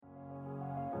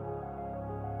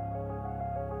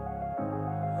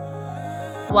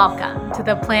Welcome to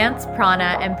the Plants,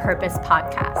 Prana, and Purpose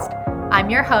podcast. I'm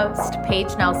your host,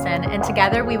 Paige Nelson, and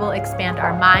together we will expand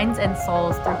our minds and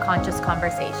souls through conscious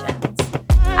conversations.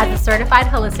 As a certified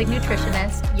holistic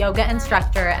nutritionist, yoga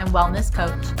instructor, and wellness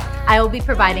coach, I will be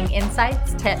providing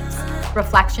insights, tips,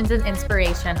 reflections, and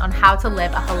inspiration on how to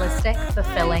live a holistic,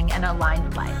 fulfilling, and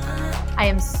aligned life. I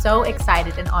am so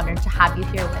excited and honored to have you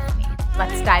here with me.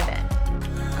 Let's dive in.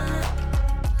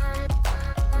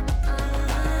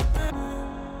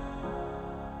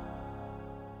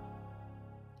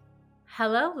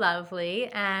 Hello,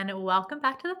 lovely, and welcome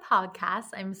back to the podcast.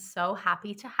 I'm so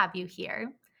happy to have you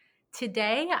here.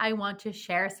 Today, I want to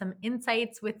share some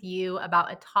insights with you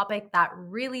about a topic that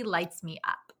really lights me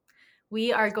up.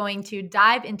 We are going to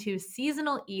dive into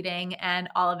seasonal eating and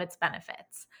all of its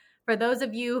benefits. For those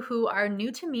of you who are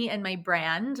new to me and my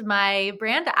brand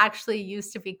actually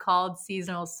used to be called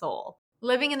Seasonal Soul.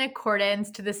 Living in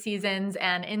accordance to the seasons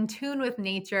and in tune with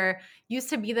nature used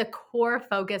to be the core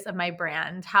focus of my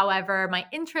brand. However, my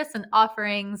interests and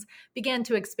offerings began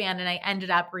to expand and I ended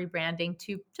up rebranding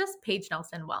to just Paige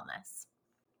Nelson Wellness.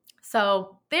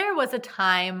 So there was a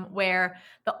time where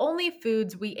the only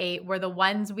foods we ate were the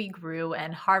ones we grew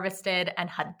and harvested and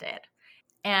hunted.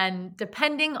 And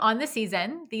depending on the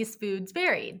season, these foods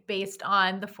varied based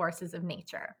on the forces of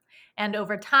nature. And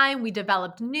over time, we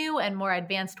developed new and more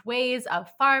advanced ways of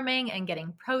farming and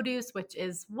getting produce, which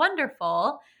is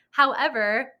wonderful.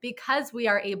 However, because we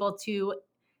are able to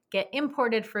get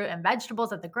imported fruit and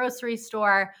vegetables at the grocery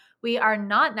store, we are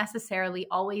not necessarily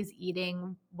always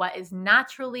eating what is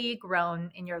naturally grown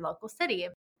in your local city.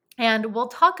 And we'll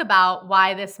talk about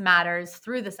why this matters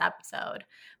through this episode.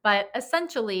 But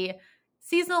essentially,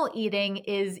 seasonal eating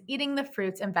is eating the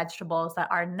fruits and vegetables that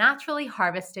are naturally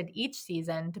harvested each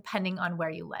season, depending on where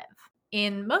you live.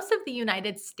 In most of the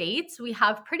United States, we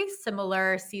have pretty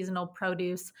similar seasonal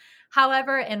produce.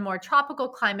 However, in more tropical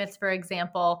climates, for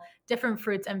example, different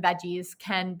fruits and veggies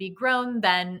can be grown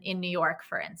than in New York,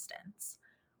 for instance.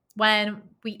 When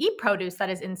we eat produce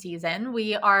that is in season,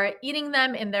 we are eating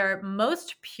them in their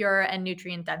most pure and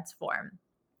nutrient-dense form.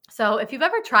 So if you've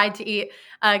ever tried to eat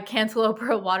a cantaloupe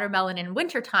or a watermelon in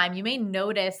wintertime, you may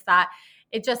notice that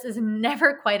it just is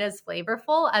never quite as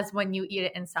flavorful as when you eat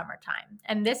it in summertime.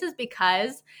 And this is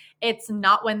because it's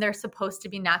not when they're supposed to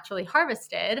be naturally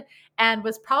harvested and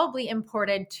was probably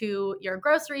imported to your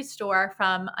grocery store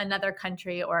from another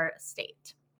country or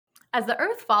state. As the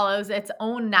earth follows its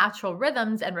own natural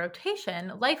rhythms and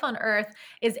rotation, life on earth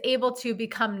is able to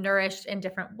become nourished in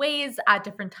different ways at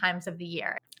different times of the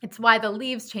year. It's why the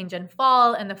leaves change in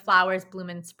fall and the flowers bloom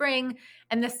in spring,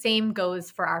 and the same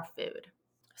goes for our food.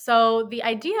 So the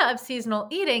idea of seasonal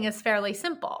eating is fairly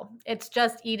simple. It's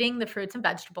just eating the fruits and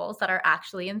vegetables that are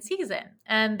actually in season.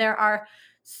 And there are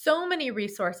so many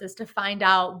resources to find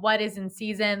out what is in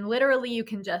season. Literally, you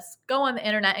can just go on the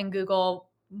internet and Google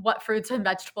what fruits and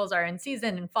vegetables are in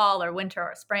season in fall or winter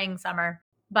or spring, summer.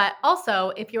 But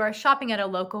also, if you are shopping at a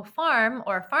local farm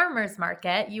or farmer's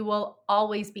market, you will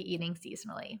always be eating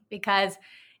seasonally because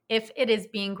if it is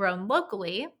being grown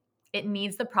locally, it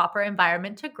needs the proper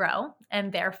environment to grow,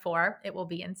 and therefore it will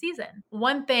be in season.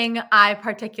 One thing I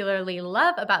particularly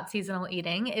love about seasonal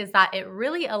eating is that it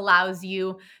really allows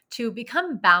you to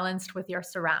become balanced with your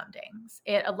surroundings.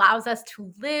 It allows us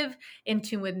to live in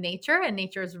tune with nature and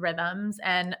nature's rhythms,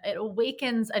 and it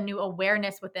awakens a new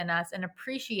awareness within us and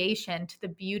appreciation to the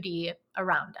beauty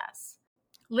around us.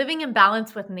 Living in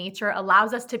balance with nature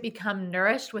allows us to become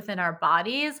nourished within our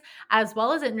bodies, as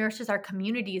well as it nourishes our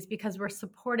communities because we're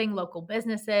supporting local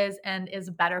businesses and is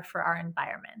better for our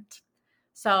environment.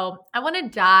 So I want to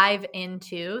dive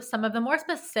into some of the more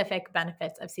specific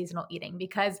benefits of seasonal eating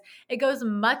because it goes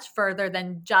much further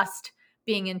than just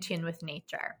being in tune with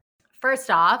nature.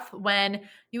 First off, when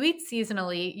you eat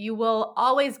seasonally, you will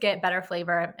always get better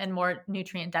flavor and more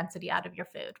nutrient density out of your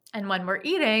food. And when we're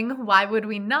eating, why would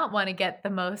we not want to get the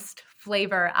most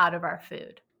flavor out of our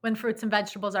food? When fruits and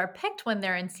vegetables are picked when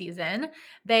they're in season,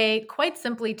 they quite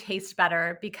simply taste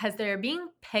better because they're being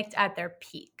picked at their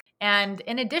peak. And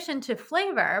in addition to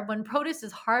flavor, when produce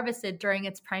is harvested during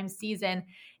its prime season,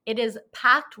 it is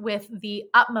packed with the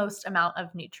utmost amount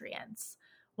of nutrients.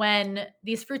 When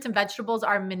these fruits and vegetables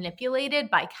are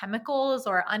manipulated by chemicals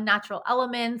or unnatural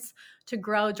elements to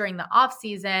grow during the off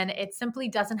season, it simply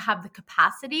doesn't have the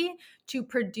capacity to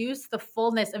produce the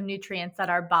fullness of nutrients that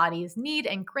our bodies need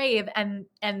and crave and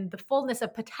the fullness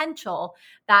of potential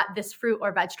that this fruit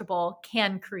or vegetable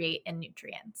can create in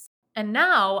nutrients. And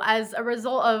now, as a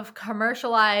result of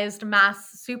commercialized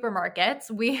mass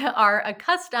supermarkets, we are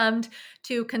accustomed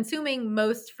to consuming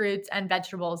most fruits and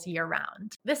vegetables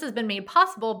year-round. This has been made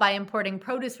possible by importing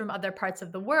produce from other parts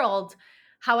of the world.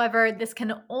 However, this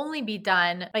can only be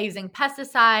done by using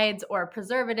pesticides or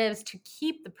preservatives to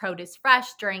keep the produce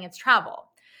fresh during its travel.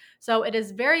 So it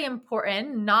is very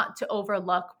important not to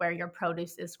overlook where your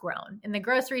produce is grown. In the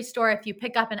grocery store, if you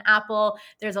pick up an apple,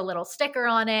 there's a little sticker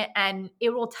on it and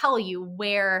it will tell you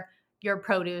where your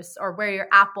produce or where your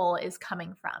apple is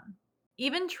coming from.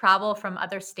 Even travel from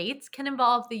other states can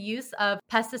involve the use of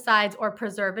pesticides or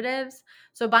preservatives,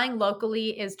 so buying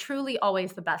locally is truly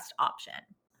always the best option.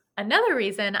 Another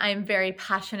reason I'm very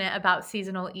passionate about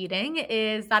seasonal eating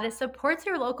is that it supports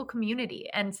your local community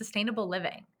and sustainable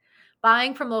living.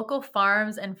 Buying from local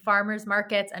farms and farmers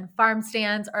markets and farm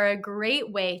stands are a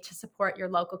great way to support your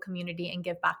local community and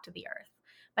give back to the earth.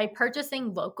 By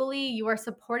purchasing locally, you are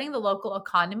supporting the local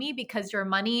economy because your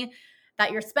money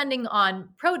that you're spending on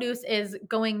produce is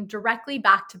going directly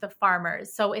back to the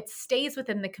farmers, so it stays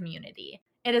within the community.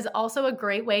 It is also a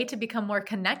great way to become more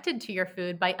connected to your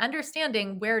food by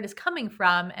understanding where it is coming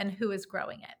from and who is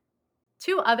growing it.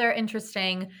 Two other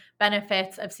interesting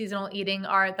benefits of seasonal eating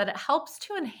are that it helps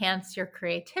to enhance your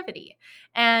creativity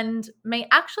and may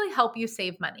actually help you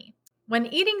save money. When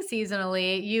eating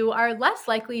seasonally, you are less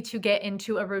likely to get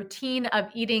into a routine of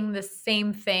eating the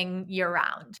same thing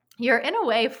year-round. You're in a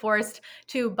way forced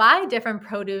to buy different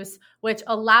produce, which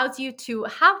allows you to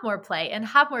have more play and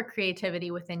have more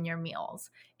creativity within your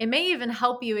meals. It may even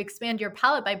help you expand your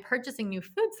palate by purchasing new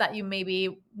foods that you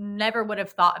maybe never would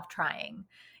have thought of trying.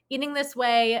 Eating this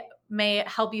way may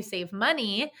help you save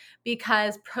money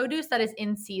because produce that is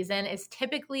in season is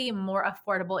typically more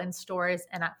affordable in stores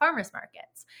and at farmers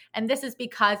markets. And this is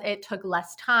because it took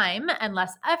less time and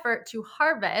less effort to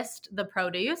harvest the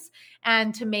produce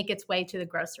and to make its way to the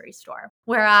grocery store.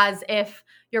 Whereas if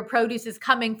your produce is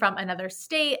coming from another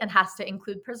state and has to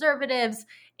include preservatives,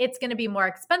 it's going to be more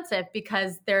expensive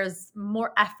because there's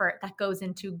more effort that goes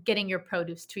into getting your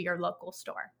produce to your local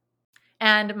store.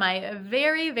 And my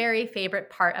very, very favorite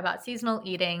part about seasonal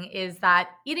eating is that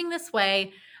eating this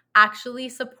way actually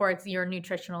supports your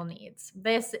nutritional needs.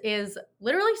 This is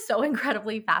literally so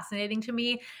incredibly fascinating to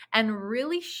me and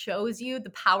really shows you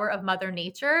the power of Mother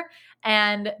Nature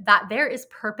and that there is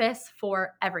purpose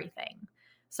for everything.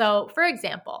 So, for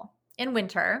example, in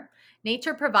winter,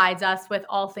 nature provides us with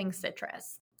all things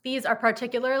citrus. These are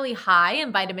particularly high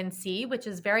in vitamin C, which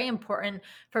is very important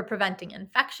for preventing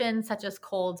infections such as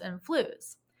colds and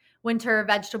flus. Winter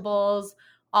vegetables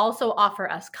also offer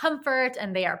us comfort,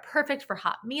 and they are perfect for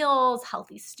hot meals,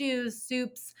 healthy stews,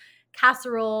 soups,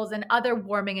 casseroles, and other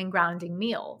warming and grounding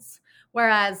meals.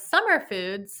 Whereas summer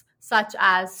foods, such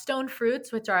as stone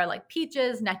fruits, which are like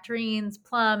peaches, nectarines,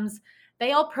 plums,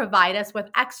 they all provide us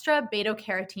with extra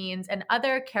beta-carotenes and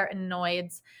other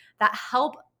carotenoids that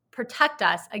help protect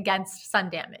us against sun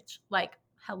damage. Like,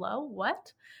 hello,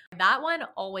 what? That one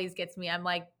always gets me. I'm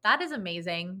like, that is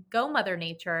amazing. Go Mother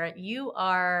Nature. You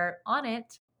are on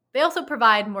it. They also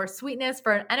provide more sweetness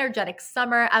for an energetic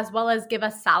summer, as well as give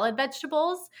us salad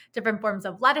vegetables, different forms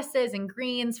of lettuces and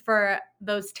greens for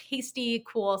those tasty,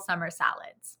 cool summer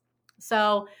salads.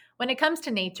 So when it comes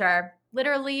to nature,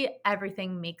 literally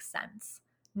everything makes sense.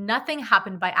 Nothing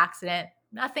happened by accident.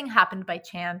 Nothing happened by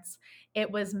chance. It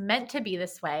was meant to be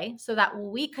this way so that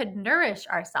we could nourish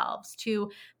ourselves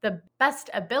to the best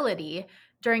ability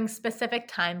during specific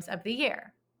times of the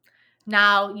year.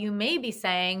 Now, you may be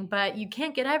saying, but you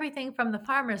can't get everything from the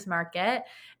farmer's market.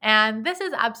 And this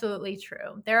is absolutely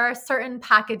true. There are certain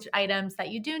packaged items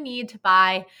that you do need to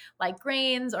buy, like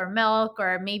grains or milk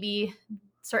or maybe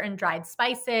certain dried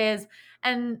spices,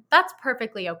 and that's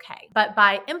perfectly okay. But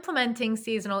by implementing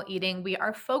seasonal eating, we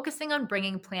are focusing on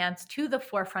bringing plants to the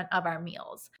forefront of our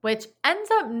meals, which ends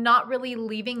up not really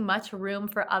leaving much room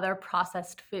for other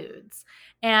processed foods.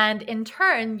 And in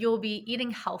turn, you'll be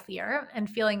eating healthier and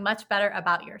feeling much better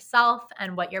about yourself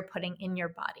and what you're putting in your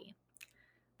body.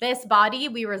 This body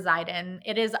we reside in,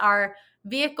 it is our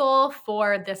vehicle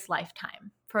for this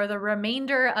lifetime. For the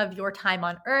remainder of your time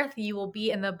on earth, you will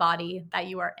be in the body that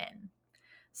you are in.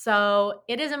 So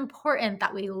it is important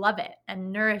that we love it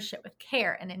and nourish it with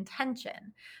care and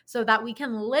intention so that we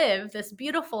can live this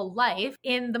beautiful life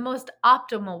in the most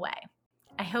optimal way.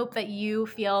 I hope that you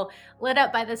feel lit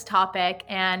up by this topic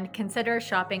and consider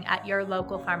shopping at your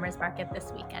local farmers market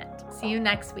this weekend. See you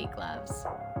next week, loves.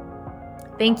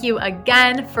 Thank you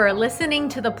again for listening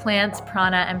to the Plants,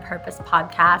 Prana, and Purpose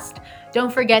podcast.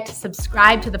 Don't forget to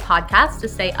subscribe to the podcast to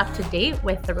stay up to date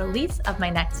with the release of my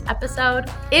next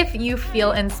episode. If you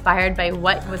feel inspired by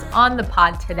what was on the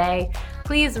pod today,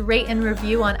 please rate and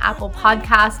review on Apple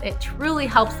Podcasts. It truly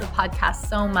helps the podcast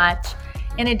so much.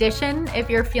 In addition, if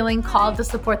you're feeling called to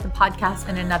support the podcast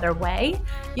in another way,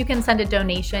 you can send a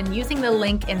donation using the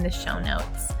link in the show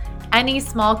notes. Any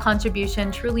small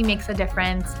contribution truly makes a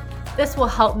difference. This will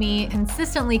help me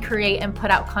consistently create and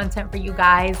put out content for you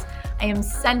guys. I am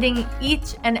sending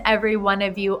each and every one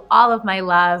of you all of my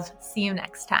love. See you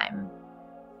next time.